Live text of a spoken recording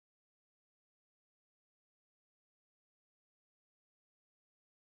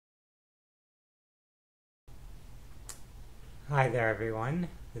Hi there everyone,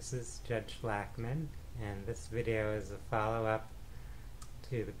 this is Judge Lackman, and this video is a follow-up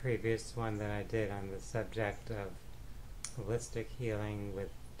to the previous one that I did on the subject of holistic healing with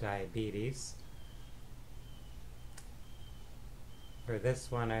diabetes. For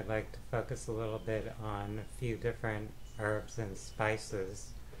this one I'd like to focus a little bit on a few different herbs and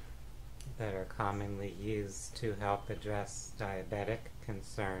spices that are commonly used to help address diabetic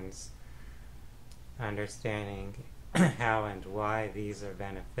concerns, understanding how and why these are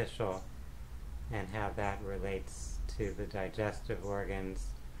beneficial and how that relates to the digestive organs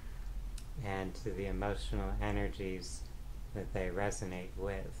and to the emotional energies that they resonate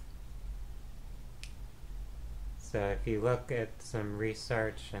with. So if you look at some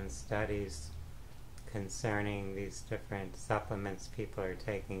research and studies concerning these different supplements people are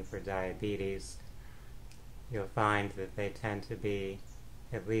taking for diabetes, you'll find that they tend to be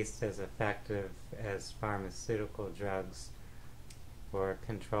at least as effective as pharmaceutical drugs for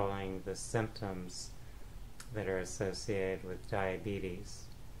controlling the symptoms that are associated with diabetes,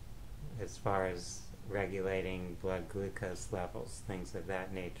 as far as regulating blood glucose levels, things of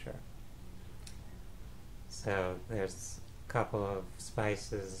that nature. So there's a couple of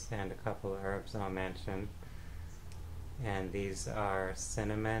spices and a couple of herbs I'll mention, and these are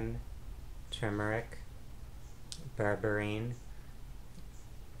cinnamon, turmeric, berberine,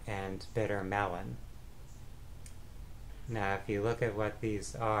 and bitter melon. Now if you look at what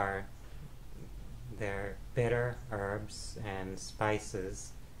these are, they're bitter herbs and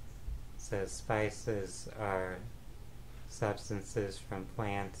spices. So spices are substances from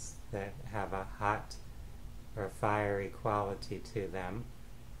plants that have a hot or fiery quality to them.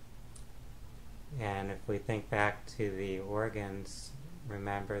 And if we think back to the organs,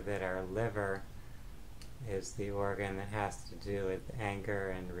 remember that our liver is the organ that has to do with anger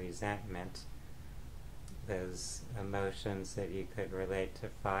and resentment, those emotions that you could relate to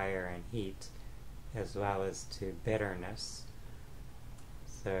fire and heat, as well as to bitterness.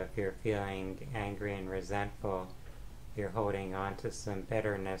 So if you're feeling angry and resentful, you're holding on to some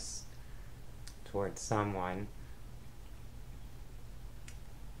bitterness towards someone.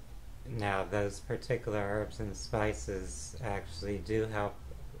 Now those particular herbs and spices actually do help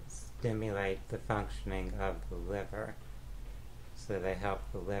stimulate the functioning of the liver. So they help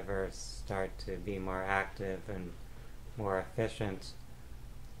the liver start to be more active and more efficient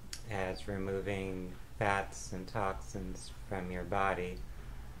as removing fats and toxins from your body,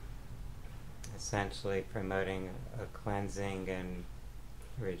 essentially promoting a cleansing and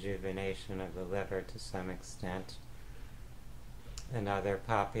rejuvenation of the liver to some extent. Another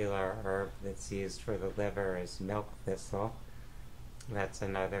popular herb that's used for the liver is milk thistle. That's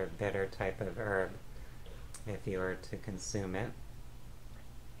another bitter type of herb if you were to consume it.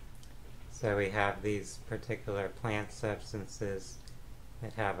 So we have these particular plant substances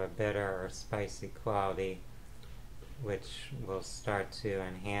that have a bitter or spicy quality, which will start to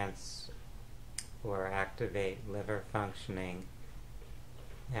enhance or activate liver functioning.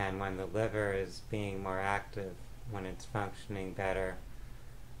 And when the liver is being more active, when it's functioning better,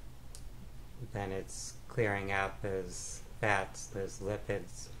 then it's clearing out those fats, those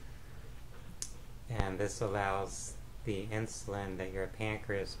lipids, and this allows the insulin that your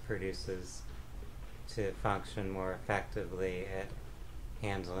pancreas produces to function more effectively at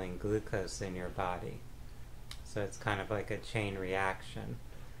handling glucose in your body. So it's kind of like a chain reaction.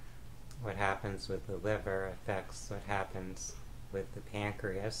 What happens with the liver affects what happens with the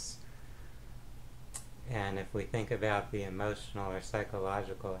pancreas. And if we think about the emotional or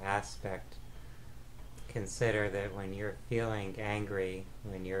psychological aspect, consider that when you're feeling angry,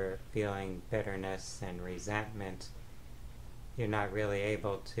 when you're feeling bitterness and resentment, you're not really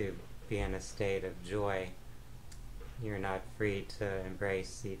able to be in a state of joy. You're not free to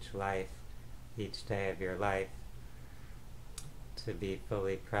embrace each life, each day of your life, to be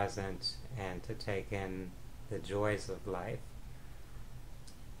fully present and to take in the joys of life.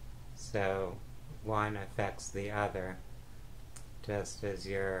 So one affects the other, just as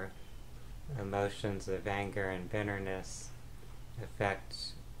your emotions of anger and bitterness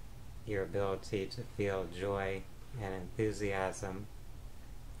affect your ability to feel joy and enthusiasm.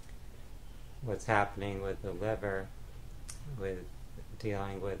 What's happening with the liver, with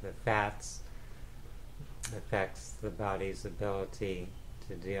dealing with the fats, affects the body's ability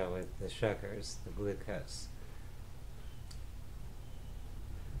to deal with the sugars, the glucose.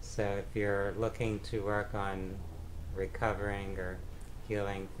 So if you're looking to work on recovering or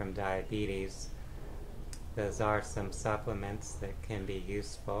healing from diabetes, those are some supplements that can be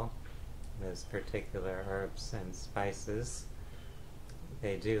useful, those particular herbs and spices.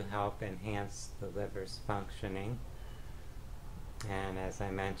 They do help enhance the liver's functioning. And as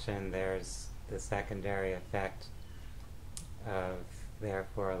I mentioned, there's the secondary effect of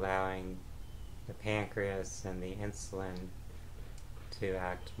therefore allowing the pancreas and the insulin to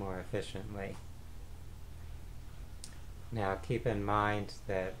act more efficiently. Now keep in mind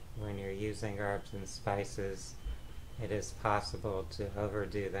that when you're using herbs and spices, it is possible to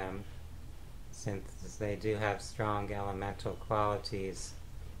overdo them, since they do have strong elemental qualities.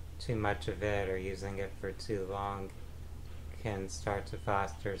 Too much of it or using it for too long can start to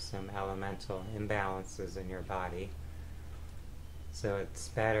foster some elemental imbalances in your body. So it's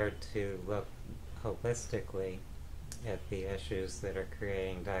better to look holistically at the issues that are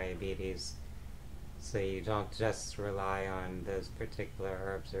creating diabetes, so you don't just rely on those particular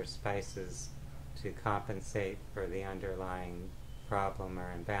herbs or spices to compensate for the underlying problem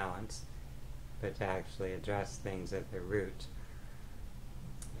or imbalance, but to actually address things at the root.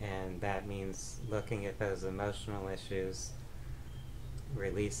 And that means looking at those emotional issues,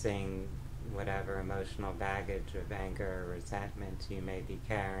 releasing whatever emotional baggage of anger or resentment you may be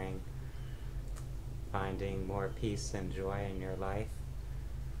carrying, finding more peace and joy in your life.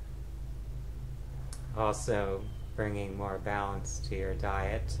 Also bringing more balance to your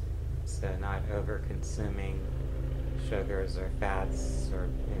diet, so not over-consuming sugars or fats, or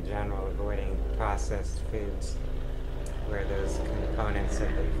in general avoiding processed foods where those components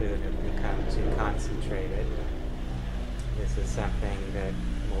of the food have become too concentrated. This is something that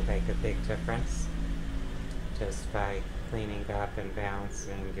will make a big difference. Just by cleaning up and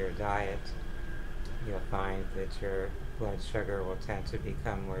balancing your diet, you'll find that your blood sugar will tend to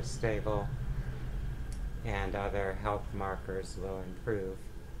become more stable and other health markers will improve.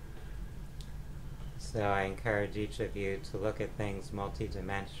 So I encourage each of you to look at things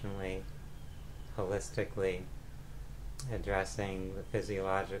multidimensionally, holistically, addressing the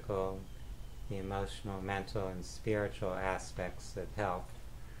physiological, the emotional, mental, and spiritual aspects of health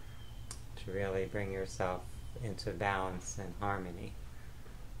to really bring yourself into balance and harmony.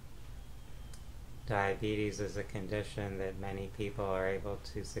 Diabetes is a condition that many people are able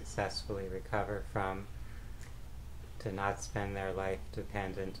to successfully recover from, to not spend their life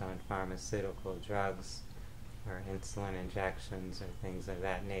dependent on pharmaceutical drugs or insulin injections or things of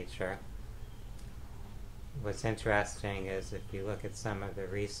that nature. What's interesting is if you look at some of the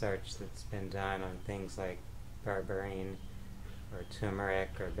research that's been done on things like Berberine or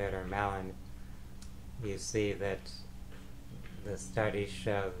Turmeric or bitter melon, you see that the studies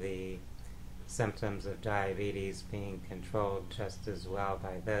show the symptoms of diabetes being controlled just as well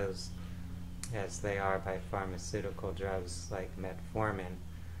by those as they are by pharmaceutical drugs like metformin,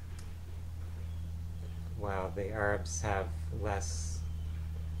 while the herbs have less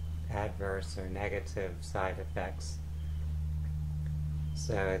adverse or negative side effects.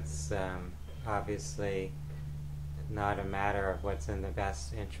 So it's obviously not a matter of what's in the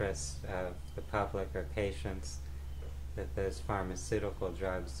best interest of the public or patients that those pharmaceutical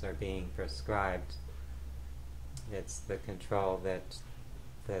drugs are being prescribed. It's the control that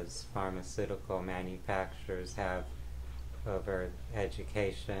those pharmaceutical manufacturers have over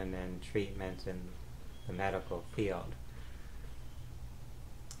education and treatment in the medical field.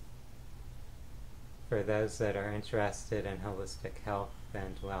 For those that are interested in holistic health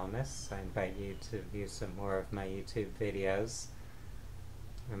and wellness, I invite you to view some more of my YouTube videos.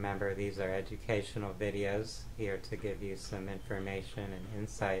 Remember, these are educational videos here to give you some information and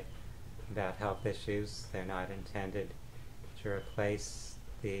insight about health issues. They're not intended to replace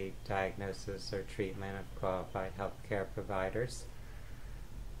the diagnosis or treatment of qualified healthcare providers.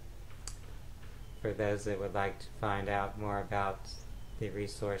 For those that would like to find out more about the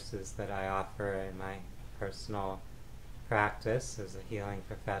resources that I offer in my personal practice as a healing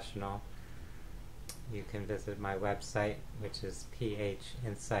professional, you can visit my website, which is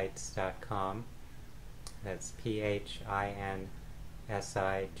phinsights.com. That's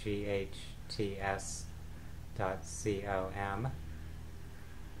phinsights.com.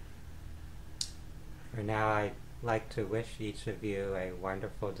 For now, I'd like to wish each of you a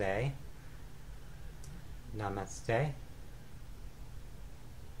wonderful day. Namaste.